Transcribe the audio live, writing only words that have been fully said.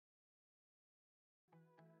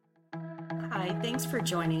Hi, thanks for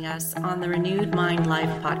joining us on the Renewed Mind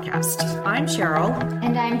Life podcast. I'm Cheryl.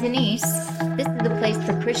 And I'm Denise. This is the place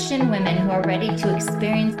for Christian women who are ready to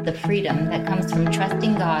experience the freedom that comes from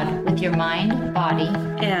trusting God with your mind, body,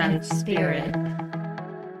 and spirit.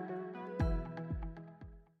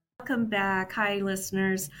 Welcome back. Hi,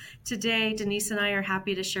 listeners. Today, Denise and I are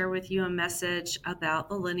happy to share with you a message about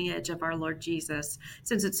the lineage of our Lord Jesus,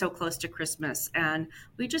 since it's so close to Christmas. And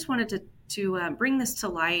we just wanted to bring this to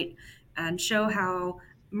light and show how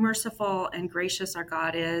merciful and gracious our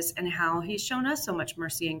God is, and how He's shown us so much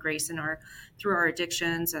mercy and grace through our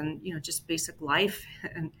addictions and just basic life,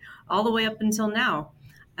 and all the way up until now.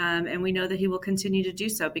 And we know that He will continue to do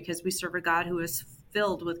so because we serve a God who is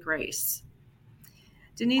filled with grace.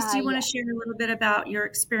 Denise, do you want to share a little bit about your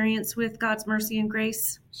experience with God's mercy and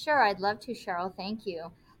grace? Sure, I'd love to, Cheryl. Thank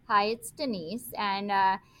you. Hi, it's Denise.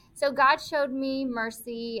 And so God showed me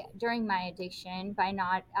mercy during my addiction by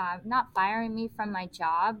not firing me from my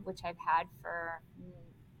job, which I've had for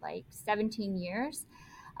like 17 years.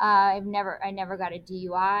 I never got a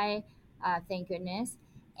DUI, thank goodness.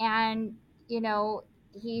 And,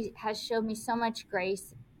 He has showed me so much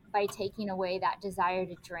grace by taking away that desire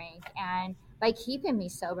to drink and by keeping me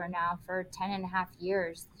sober now for 10 and a half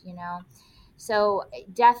years, So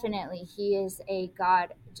definitely He is a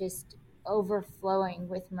God just overflowing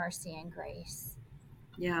with mercy and grace.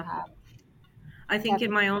 Yeah. I think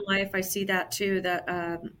in my own life, I see that too, that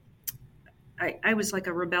I was like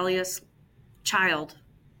a rebellious child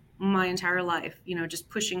my entire life, just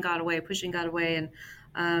pushing God away. And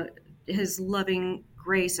His loving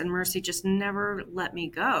grace and mercy just never let me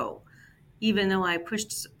go, even though I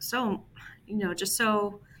pushed so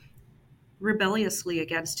rebelliously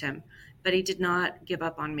against Him. But He did not give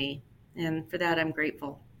up on me. And for that, I'm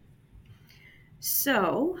grateful.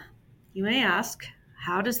 So you may ask,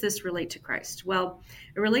 how does this relate to Christ? Well,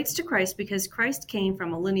 it relates to Christ because Christ came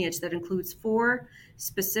from a lineage that includes 4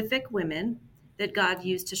 specific women that God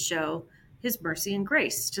used to show His mercy and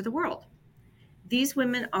grace to the world. These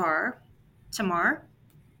women are Tamar,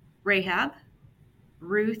 Rahab,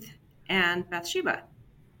 Ruth, and Bathsheba.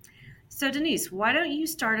 So Denise, why don't you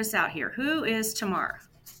start us out here? Who is Tamar?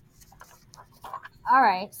 All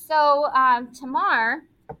right. So Tamar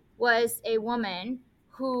was a woman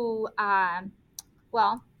who,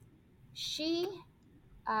 she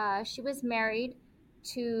was married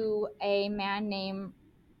to a man named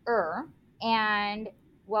and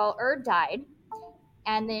Ur died,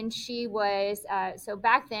 and then she was so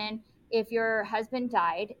back then, if your husband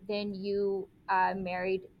died, then you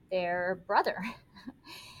married their brother.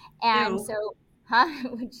 And Ew. so,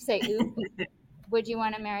 would you say ooh? Would you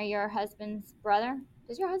want to marry your husband's brother?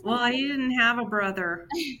 Does your husband? Well, I didn't have a brother.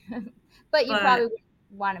 But you probably would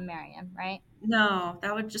want to marry him, right? No,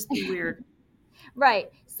 that would just be weird.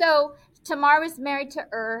 Right. So Tamar was married to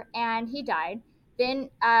and he died. Then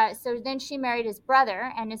she married his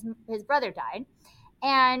brother, and his brother died.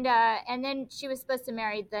 And then she was supposed to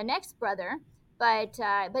marry the next brother, but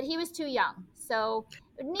he was too young. So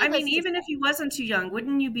even if he wasn't too young,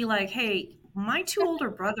 wouldn't you be like, hey, my 2 older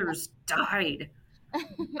brothers died.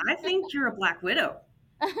 I think you're a black widow.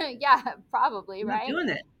 Yeah, probably, I'm right? not doing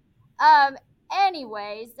it.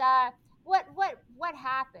 Anyways, what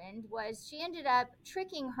happened was she ended up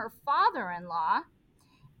tricking her father-in-law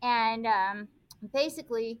and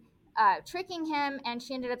basically tricking him, and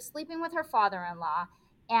she ended up sleeping with her father-in-law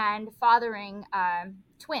and mothering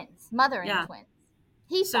twins.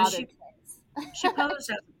 He fathered twins. She posed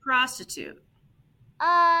as a prostitute.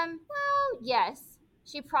 Well, yes,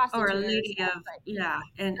 she prostituted Or a lady herself,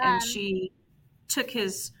 and she took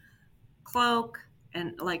his cloak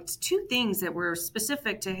and like 2 things that were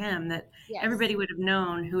specific to him that everybody would have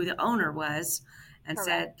known who the owner was, and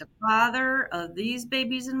said, the father of these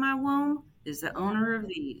babies in my womb is the owner of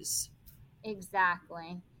these.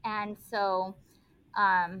 Exactly. And so,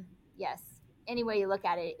 yes, any way you look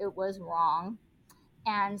at it, it was wrong.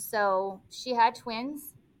 And so she had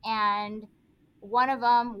twins, and one of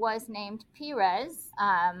them was named Perez.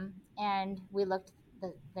 And we looked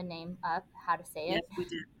the name up, how to say it. Yes, we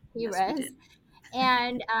did. Perez. Yes, we did.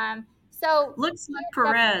 And so looks like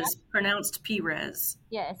Perez, pronounced Perez.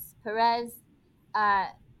 Yes, Perez.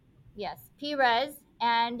 Yes, Perez.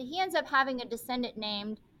 And he ends up having a descendant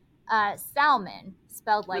named Salmon,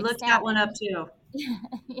 spelled like salmon. We looked that one up too.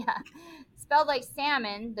 Yeah, spelled like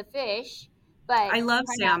salmon, the fish. But I love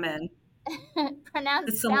salmon. Pronounced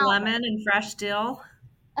with some lemon and fresh dill.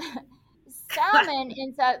 Salmon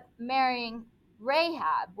ends up marrying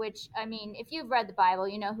Rahab, which, I mean, if you've read the Bible,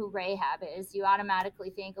 you know who Rahab is. You automatically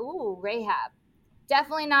think, ooh, Rahab.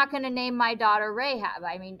 Definitely not going to name my daughter Rahab.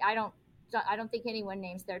 I mean, I don't think anyone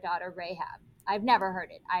names their daughter Rahab. I've never heard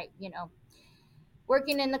it.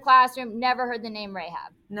 Working in the classroom, never heard the name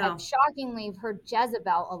Rahab. I've No, shockingly heard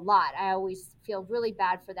Jezebel a lot. I always feel really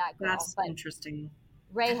bad for that girl, that's but interesting.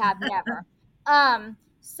 Rahab never.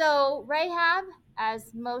 So Rahab,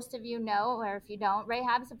 as most of you know, or if you don't,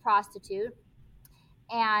 Rahab's a prostitute,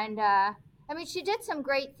 and I mean, she did some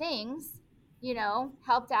great things.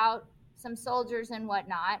 Helped out some soldiers and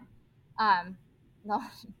whatnot. No,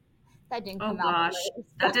 that didn't Oh come out the gosh, way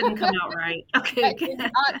that didn't come out right. Okay, that good. did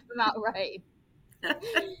not come out right.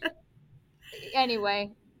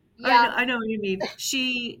 Anyway, I yeah, know, I know what you mean.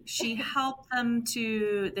 She helped them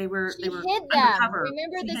to. They were she hid them. undercover.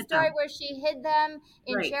 Remember She the hid story them. where she hid them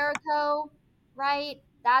in Right. Jericho, right?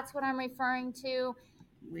 That's what I'm referring to.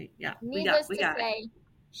 Yeah, Needless we to got it. say,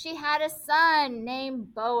 she had a son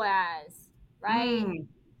named Boaz, right? Mm.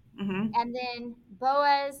 Mm-hmm. And then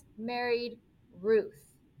Boaz married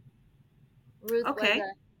Ruth. Ruth was Okay.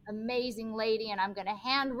 an amazing lady, and I'm going to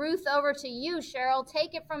hand Ruth over to you, Cheryl.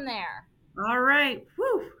 Take it from there. All right.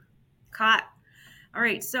 Whew. Caught. All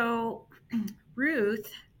right. So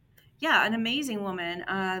Ruth, yeah, an amazing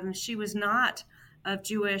woman. She was not of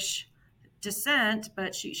Jewish descent,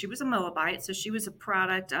 but she was a Moabite, so she was a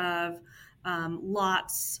product of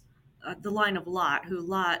Lot's, the line of Lot, who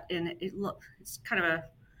Lot, and it's kind of a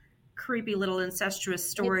creepy little incestuous It's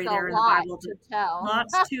story a there in the lot Bible. to tell.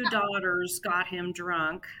 Lot's two daughters got him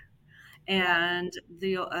drunk, Yep. and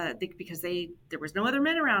because there was no other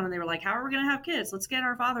men around, and they were like, "How are we going to have kids? Let's get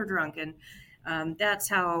our father drunk," and that's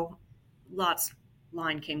how Lot's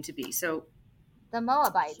line came to be. So The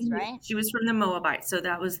Moabites, right? she was from the Moabites, so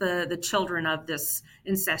that was the children of this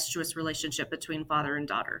incestuous relationship between father and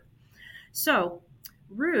daughter. So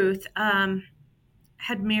Ruth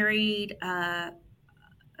had married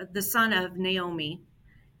the son of Naomi,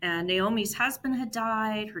 and Naomi's husband had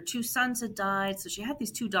died, her two sons had died, so she had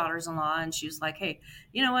these two daughters-in-law, and she was like, "Hey,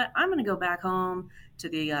 you know what? I'm going to go back home to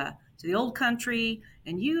the old country,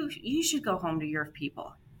 and you should go home to your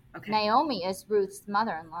people." Okay, Naomi is Ruth's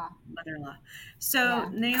mother-in-law. mother-in-law. So Yeah.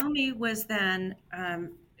 Naomi was then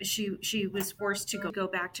she was forced to go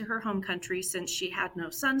back to her home country since she had no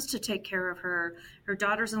sons to take care of her. Her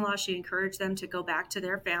daughters-in-law, she encouraged them to go back to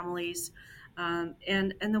their families, and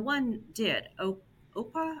the one did.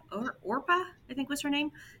 Orpah, I think was her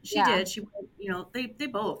name. She Yeah. did. She, they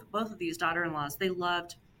both of these daughter-in-laws, they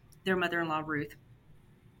loved their mother-in-law Ruth,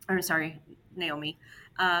 or sorry, Naomi.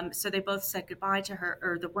 So they both said goodbye to her,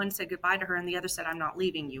 or the one said goodbye to her, and the other said, "I'm not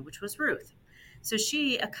leaving you," which was Ruth. So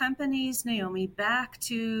she accompanies Naomi back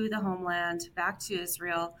to the homeland, back to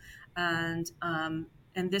Israel, and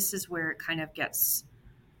this is where it kind of gets,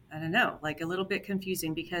 I don't know, like a little bit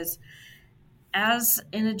confusing because as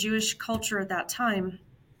in a Jewish culture at that time,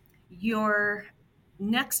 your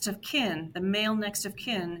next of kin, the male next of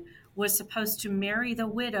kin, was supposed to marry the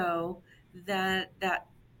widow that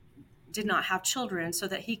did not have children so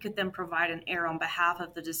that he could then provide an heir on behalf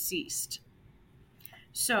of the deceased.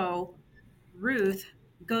 So Ruth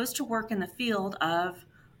goes to work in the field of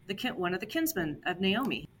one of the kinsmen of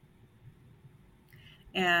Naomi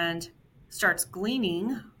and starts gleaning,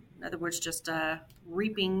 in other words, just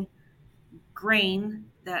reaping grain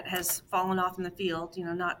that has fallen off in the field,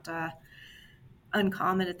 not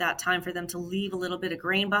uncommon at that time for them to leave a little bit of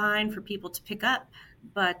grain behind for people to pick up.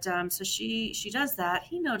 But so she does that.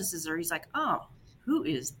 He notices her. He's like, "Oh, who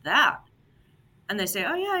is that?" And they say,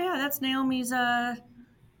 "Oh yeah, that's Naomi's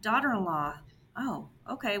daughter-in-law." "Oh,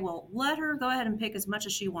 okay. Well, let her go ahead and pick as much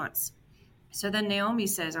as she wants." So then Naomi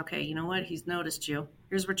says, "Okay, you know what? He's noticed you.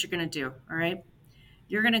 Here's what you're going to do. All right,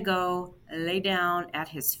 you're going to go lay down at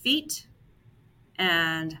his feet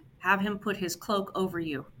and have him put his cloak over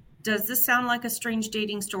you." Does this sound like a strange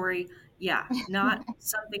dating story? Yeah, not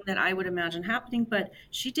something that I would imagine happening, but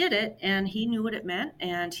she did it and he knew what it meant,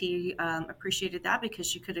 and he appreciated that because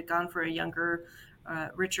she could have gone for a younger,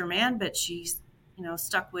 richer man, but she's,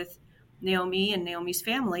 stuck with Naomi and Naomi's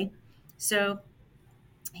family. So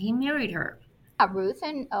he married her. Ruth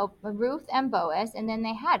and Boaz, and then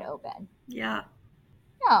they had Obed. Yeah.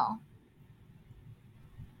 No.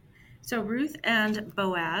 So Ruth and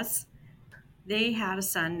Boaz, they had a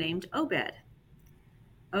son named Obed.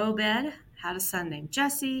 Obed had a son named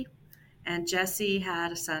Jesse, and Jesse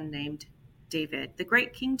had a son named David, the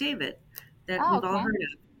great King David that Oh, we've all okay. heard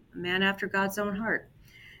of, a man after God's own heart.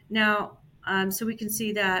 Now, so we can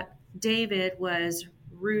see that David was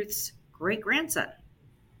Ruth's great grandson,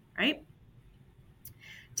 right?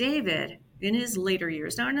 David, in his later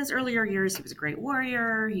years, now in his earlier years, he was a great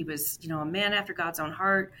warrior. He was, a man after God's own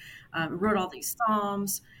heart, wrote all these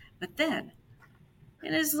Psalms. But then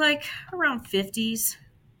in his around 50s,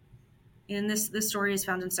 in this story is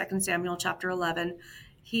found in 2 Samuel chapter 11.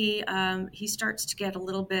 He starts to get a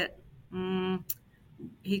little bit.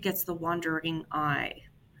 He gets the wandering eye.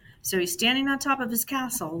 So he's standing on top of his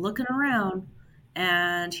castle, looking around,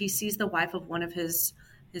 and he sees the wife of one of his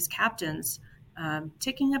captains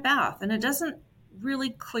taking a bath, and it doesn't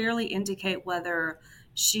really clearly indicate whether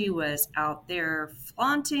she was out there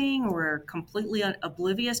flaunting or completely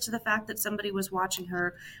oblivious to the fact that somebody was watching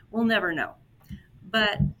her. We'll never know.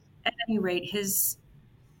 But at any rate, his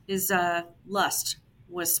lust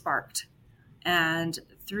was sparked, and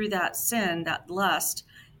through that sin, that lust,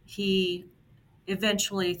 he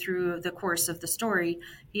eventually, through the course of the story,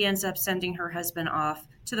 he ends up sending her husband off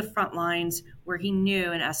to the front lines where he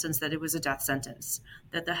knew, in essence, that it was a death sentence,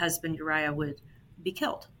 that the husband Uriah would be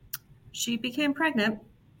killed. She became pregnant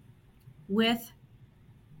with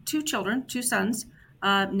two children, two sons,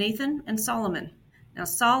 Nathan and Solomon. Now,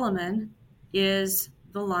 Solomon is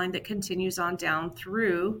the line that continues on down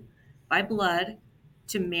through by blood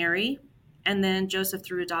to Mary and then Joseph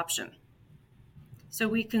through adoption. So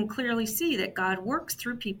we can clearly see that God works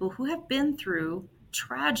through people who have been through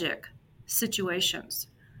tragic situations,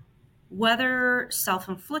 whether self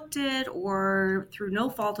inflicted or through no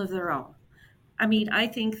fault of their own. I mean, I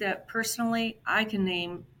think that personally, I can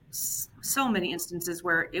name so many instances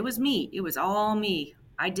where it was me. It was all me.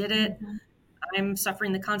 I did it. Mhm. I'm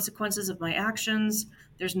suffering the consequences of my actions.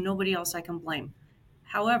 There's nobody else I can blame.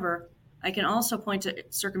 However, I can also point to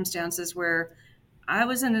circumstances where I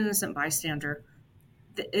was an innocent bystander.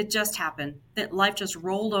 It just happened. That life just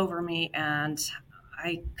rolled over me and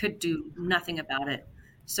I could do nothing about it.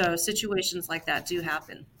 So situations like that do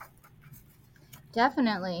happen.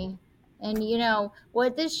 Definitely. And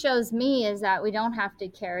what this shows me is that we don't have to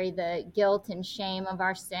carry the guilt and shame of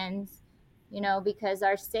our sins, because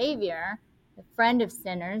our Savior, the friend of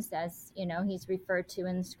sinners, as he's referred to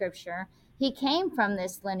in the scripture, he came from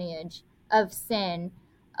this lineage of sin,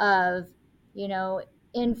 of,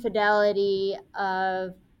 infidelity,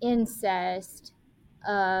 of incest,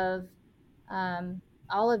 of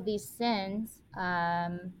all of these sins,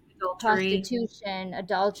 Adultery. prostitution,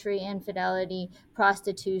 adultery, infidelity,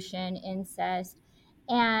 prostitution, incest.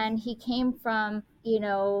 And he came from,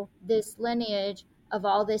 this lineage of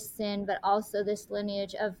all this sin, but also this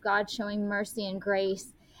lineage of God showing mercy and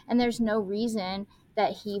grace. And there's no reason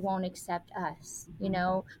that he won't accept us,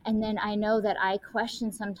 And then I know that I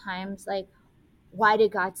question sometimes, like, why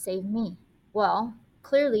did God save me? Well,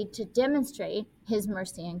 clearly to demonstrate his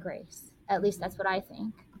mercy and grace. At least that's what I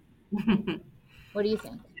think. What do you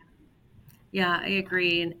think? Yeah, I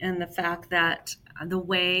agree. And the fact that the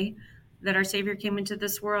way that our Savior came into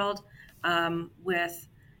this world, with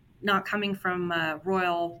not coming from a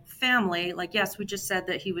royal family, like, yes, we just said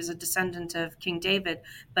that he was a descendant of King David,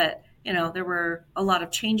 but, there were a lot of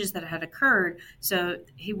changes that had occurred. So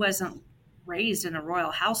he wasn't raised in a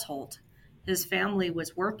royal household. His family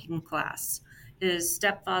was working class. His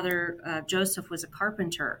stepfather, Joseph, was a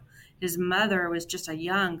carpenter. His mother was just a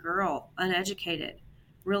young girl, uneducated,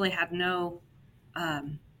 really had no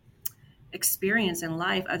um, experience in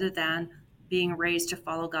life other than being raised to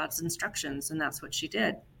follow God's instructions, and that's what she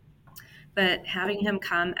did. But having him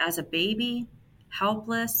come as a baby,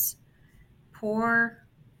 helpless, poor,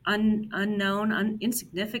 unknown,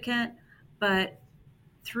 insignificant, but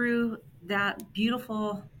through that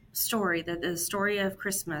beautiful story, the story of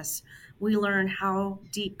Christmas, we learn how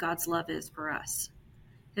deep God's love is for us.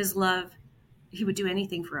 His love, he would do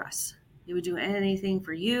anything for us. He would do anything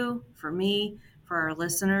for you, for me, for our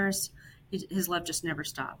listeners. His love just never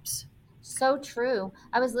stops. So true.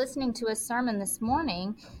 I was listening to a sermon this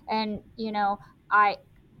morning, and I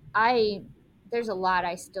I there's a lot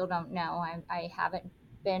I still don't know. I haven't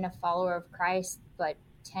been a follower of Christ but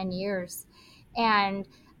 10 years. And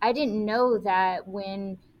I didn't know that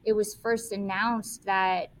when it was first announced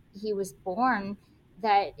that he was born,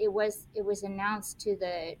 that it was announced to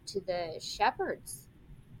the shepherds,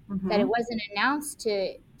 that it Mm-hmm. wasn't announced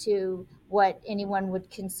to what anyone would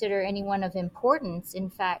consider anyone of importance. In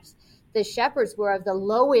fact, the shepherds were of the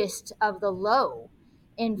lowest of the low.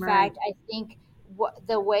 In Right. fact, I think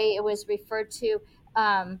the way it was referred to,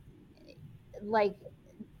 um, like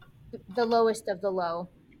the lowest of the low,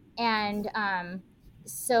 and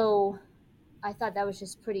so I thought that was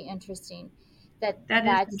just pretty interesting. That That is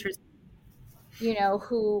that's interesting.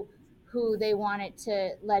 who they wanted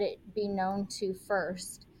to let it be known to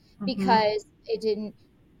first, Mm-hmm. because it didn't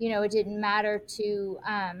matter to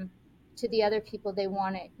the other people. They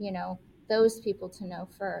wanted those people to know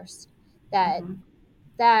first that Mm-hmm.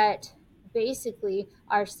 that basically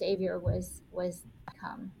our Savior was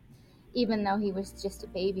come, even though he was just a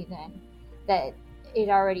baby then. That it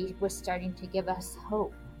already was starting to give us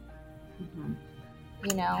hope, Mhm.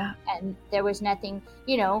 Yeah. and there was nothing,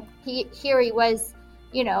 he was,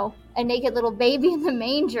 a naked little baby in the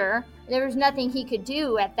manger. There was nothing he could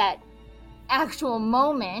do at that actual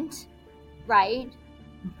moment, right?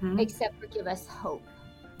 Mhm. Except for give us hope.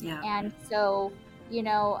 Yeah. And so,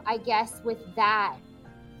 I guess with that,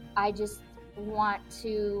 I just want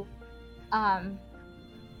to, um,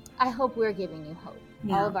 I hope we're giving you hope, all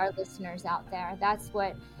Yeah. of our listeners out there. That's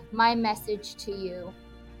what my message to you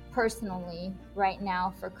personally right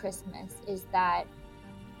now for Christmas is, that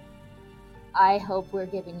I hope we're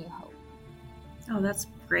giving you hope. Oh, that's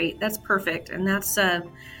great. That's perfect. And that's, I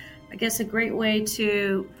guess, a great way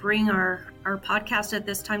to bring our podcast at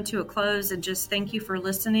this time to a close. And just thank you for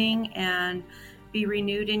listening, and be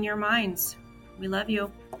renewed in your minds. We love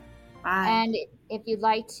you. Bye. And if you'd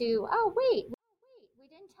like to, oh, wait, we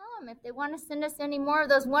didn't tell them if they want to send us any more of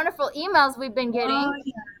those wonderful emails we've been Oh, getting,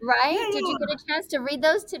 yeah. right? Yeah, Did you yeah. get a chance to read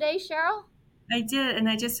those today, Cheryl? I did. And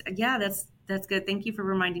I just, yeah, that's good. Thank you for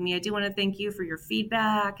reminding me. I do want to thank you for your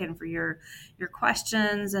feedback and for your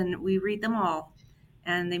questions. And we read them all,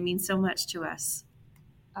 and they mean so much to us.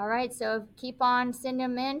 All right, so keep on sending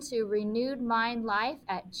them in to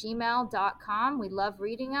renewedmindlife@gmail.com. We love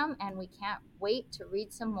reading them, and we can't wait to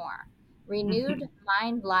read some more.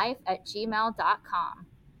 Renewedmindlife@gmail.com.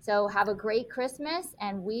 So have a great Christmas,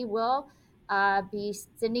 and we will be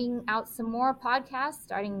sending out some more podcasts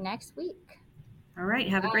starting next week. All right.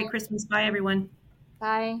 Have a great Bye. Christmas. Bye, everyone.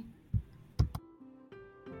 Bye.